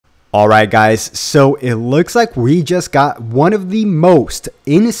Alright guys, so it looks like we just got one of the most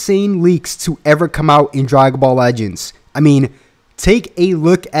insane leaks to ever come out in Dragon Ball Legends. I mean, take a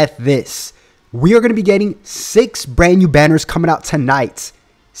look at this. We are going to be getting 6 brand new banners coming out tonight.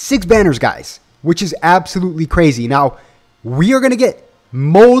 6 banners, guys, which is absolutely crazy. Now, we are going to get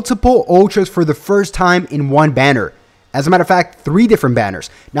multiple ultras for the first time in one banner. As a matter of fact, 3 different banners.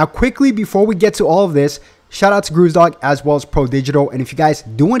 Now, quickly, before we get to all of this, shout out to Dog as well as Pro Digital. And if you guys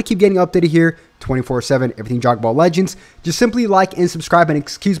do want to keep getting updated here 24/7, everything Dragon Ball Legends, just simply like and subscribe. And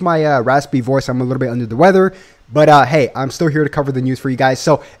excuse my raspy voice, I'm a little bit under the weather. But hey, I'm still here to cover the news for you guys.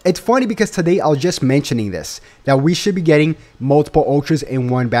 So it's funny because today I was just mentioning this, that we should be getting multiple ultras in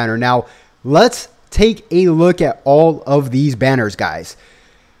one banner. Now, let's take a look at all of these banners, guys.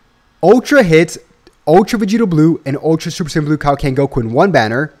 Ultra hits Ultra Vegeta Blue and Ultra Super Saiyan Blue Kaioken Goku in one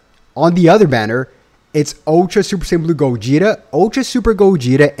banner. On the other banner, it's Ultra Super Saiyan Blue Gogeta, Ultra Super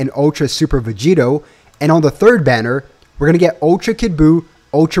Gogeta, and Ultra Super Vegito. And on the third banner, we're going to get Ultra Kid Buu,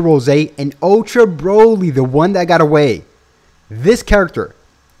 Ultra Rose, and Ultra Broly, the one that got away. This character,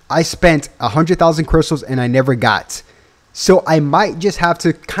 I spent 100,000 crystals and I never got. So I might just have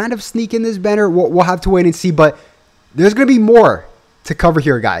to kind of sneak in this banner. We'll have to wait and see, but there's going to be more to cover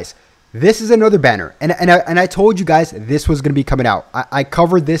here, guys. This is another banner. And I told you guys this was going to be coming out. I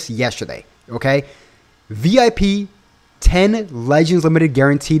covered this yesterday, okay? VIP 10 Legends Limited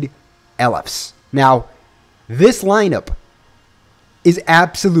Guaranteed LFs. Now, this lineup is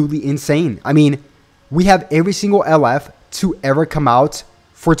absolutely insane. I mean, we have every single LF to ever come out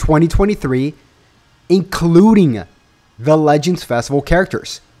for 2023, including the Legends Festival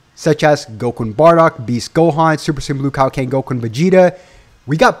characters, such as Goku and Bardock, Beast Gohan, Super Saiyan Blue Kaioken Goku and Vegeta.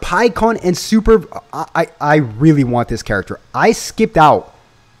 We got Pikkon and Super... I really want this character. I skipped out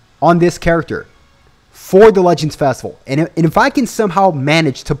on this character for the Legends Festival. And if I can somehow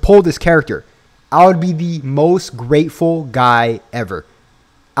manage to pull this character, I would be the most grateful guy ever.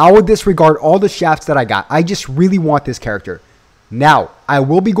 I would disregard all the shafts that I got. I just really want this character. Now, I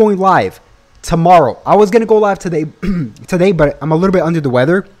will be going live tomorrow. I was going to go live today, but I'm a little bit under the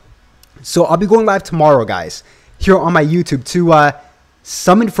weather. So I'll be going live tomorrow, guys, here on my YouTube to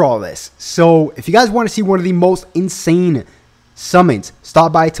summon for all this. So if you guys want to see one of the most insane summons,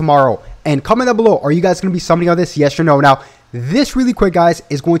 stop by tomorrow. And comment down below, are you guys going to be summoning on this? Yes or no? Now, this really quick, guys,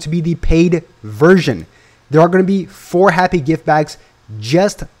 is going to be the paid version. There are going to be 4 happy gift bags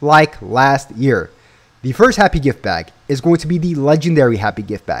just like last year. The first happy gift bag is going to be the legendary happy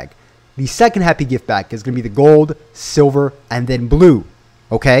gift bag. The second happy gift bag is going to be the gold, silver, and then blue.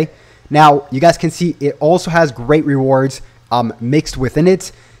 Okay? Now, you guys can see it also has great rewards mixed within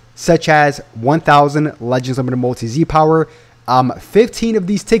it, such as 1,000 Legends Limited Multi-Z Power, 15 of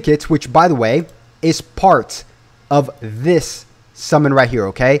these tickets, which, by the way, is part of this summon right here,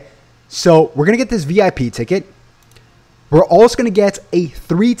 okay? So we're going to get this VIP ticket. We're also going to get a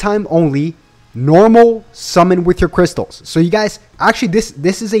 3-time only normal summon with your crystals. So you guys, actually,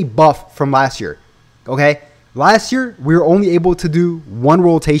 this is a buff from last year, okay? Last year, we were only able to do 1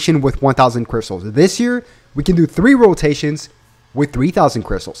 rotation with 1,000 crystals. This year, we can do 3 rotations with 3,000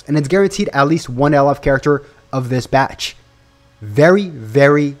 crystals. And it's guaranteed at least 1 LF character of this batch. Very,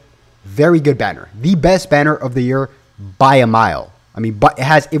 very, very good banner. The best banner of the year by a mile. I mean, but it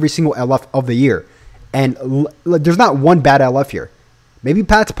has every single LF of the year. And there's not one bad LF here. Maybe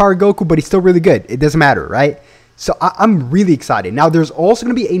Pat's Power Goku, but he's still really good. It doesn't matter, right? So I'm really excited. Now, there's also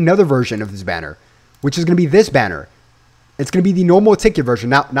going to be another version of this banner, which is going to be this banner. It's going to be the normal ticket version.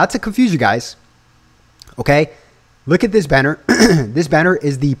 Now, not to confuse you guys, okay? Look at this banner. This banner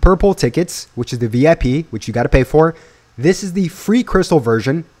is the purple tickets, which is the VIP, which you got to pay for. This is the free crystal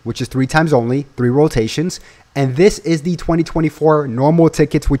version, which is 3 times only, 3 rotations. And this is the 2024 normal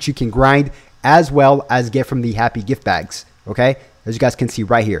tickets, which you can grind as well as get from the happy gift bags. Okay? As you guys can see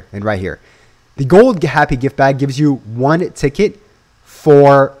right here and right here. The gold happy gift bag gives you 1 ticket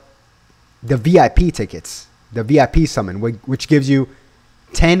for the VIP tickets. The VIP summon, which gives you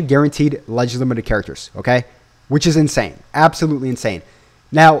 10 guaranteed Legends Limited characters. Okay? Which is insane. Absolutely insane.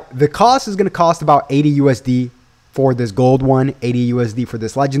 Now, the cost is going to cost about 80 USD for this gold one, 80 USD for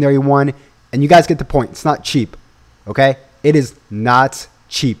this legendary one, and you guys get the point. It's not cheap, okay? It is not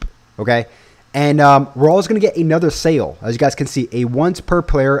cheap, okay? And we're also going to get another sale, as you guys can see, a once per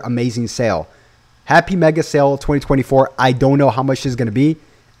player amazing sale. Happy Mega Sale 2024. I don't know how much this is going to be.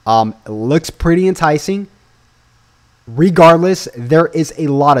 It looks pretty enticing. Regardless, there is a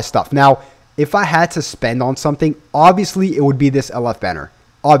lot of stuff. Now, if I had to spend on something, obviously it would be this LF banner.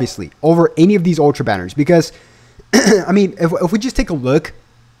 Obviously, over any of these Ultra banners, because I mean, if we just take a look,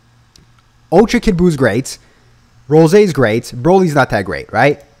 Ultra Kid Buu's great, Rose's great, Broly's not that great,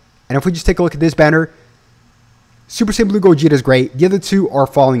 right? And if we just take a look at this banner, Super Saiyan Blue Gogeta is great. The other two are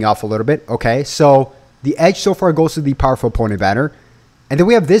falling off a little bit. Okay, so the edge so far goes to the powerful opponent banner. And then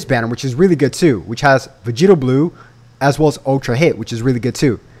we have this banner, which is really good too, which has Vegeta Blue as well as Ultra Hit, which is really good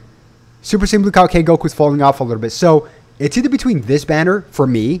too. Super Saiyan Blue Kaioken Goku is falling off a little bit. So it's either between this banner, for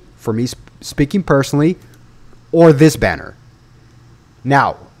me speaking personally, or this banner.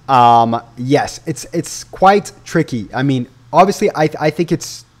 Now, yes, it's quite tricky. I mean, obviously, I think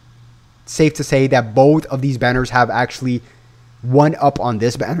it's safe to say that both of these banners have actually one up on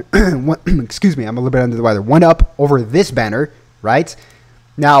this banner. Excuse me, I'm a little bit under the weather. One up over this banner, right?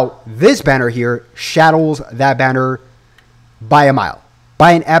 Now, this banner here shadows that banner by a mile.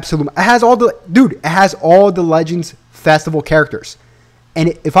 By an absolute... It has all the... Dude, it has all the Legends Festival characters.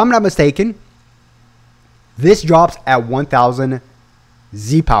 And if I'm not mistaken, this drops at 1,000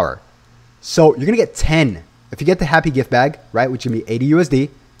 Z power. So you're going to get 10. If you get the Happy Gift Bag, right, which would be 80 USD,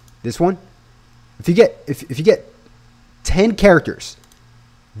 this one, if you get 10 characters,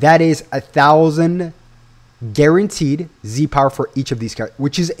 that is 1,000 guaranteed Z power for each of these characters,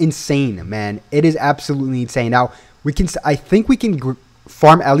 which is insane, man. It is absolutely insane. Now, I think we can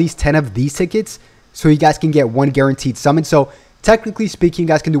farm at least 10 of these tickets so you guys can get one guaranteed summon. So technically speaking, you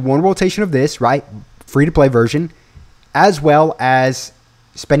guys can do one rotation of this, right? Free to play version, as well as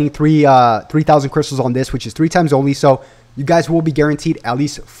spending 3,000 crystals on this, which is 3 times only. So you guys will be guaranteed at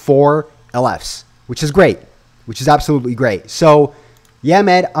least 4 LFs, which is great, which is absolutely great. So yeah,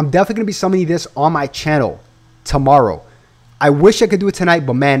 man, I'm definitely going to be summoning this on my channel tomorrow. I wish I could do it tonight,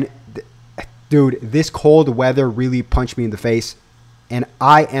 but man, dude, this cold weather really punched me in the face and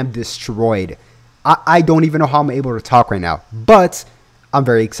I am destroyed. I don't even know how I'm able to talk right now, but I'm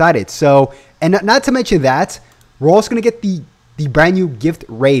very excited. So, and not to mention that, we're also going to get the brand new gift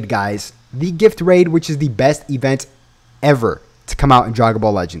raid, guys. The gift raid, which is the best event ever to come out in Dragon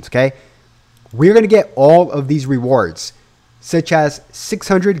Ball Legends, okay? We're going to get all of these rewards, such as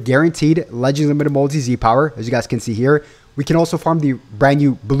 600 guaranteed Legends Limited Multi Z power, as you guys can see here. We can also farm the brand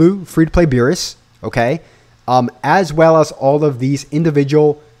new blue free-to-play Beerus, okay? As well as all of these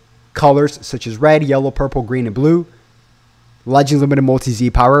individual colors, such as red, yellow, purple, green, and blue. Legends Limited Multi Z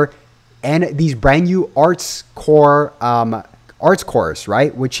power. And these brand new arts cores,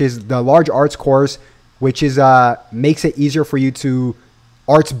 right? Which is the large arts cores, which is makes it easier for you to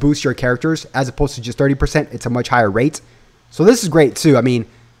arts boost your characters as opposed to just 30%. It's a much higher rate. So this is great too. I mean,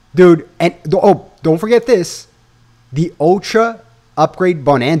 dude, and oh, don't forget this. The Ultra Upgrade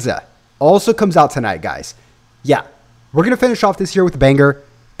Bonanza also comes out tonight, guys. Yeah, we're going to finish off this year with a banger.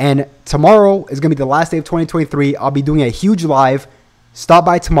 And tomorrow is going to be the last day of 2023. I'll be doing a huge live. Stop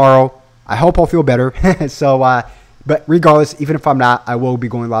by tomorrow. I hope I'll feel better. So, but regardless, even if I'm not, I will be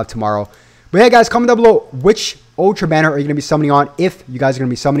going live tomorrow. But yeah, guys, comment down below which Ultra banner are you going to be summoning on, if you guys are going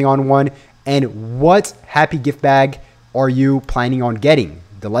to be summoning on one, and what happy gift bag are you planning on getting?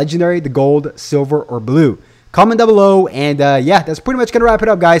 The legendary, the gold, silver, or blue? Comment down below. And yeah, that's pretty much going to wrap it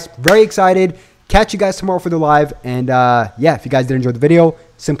up, guys. Very excited. Catch you guys tomorrow for the live. And yeah, if you guys did enjoy the video,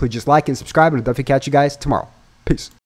 simply just like and subscribe, and I'll definitely catch you guys tomorrow. Peace.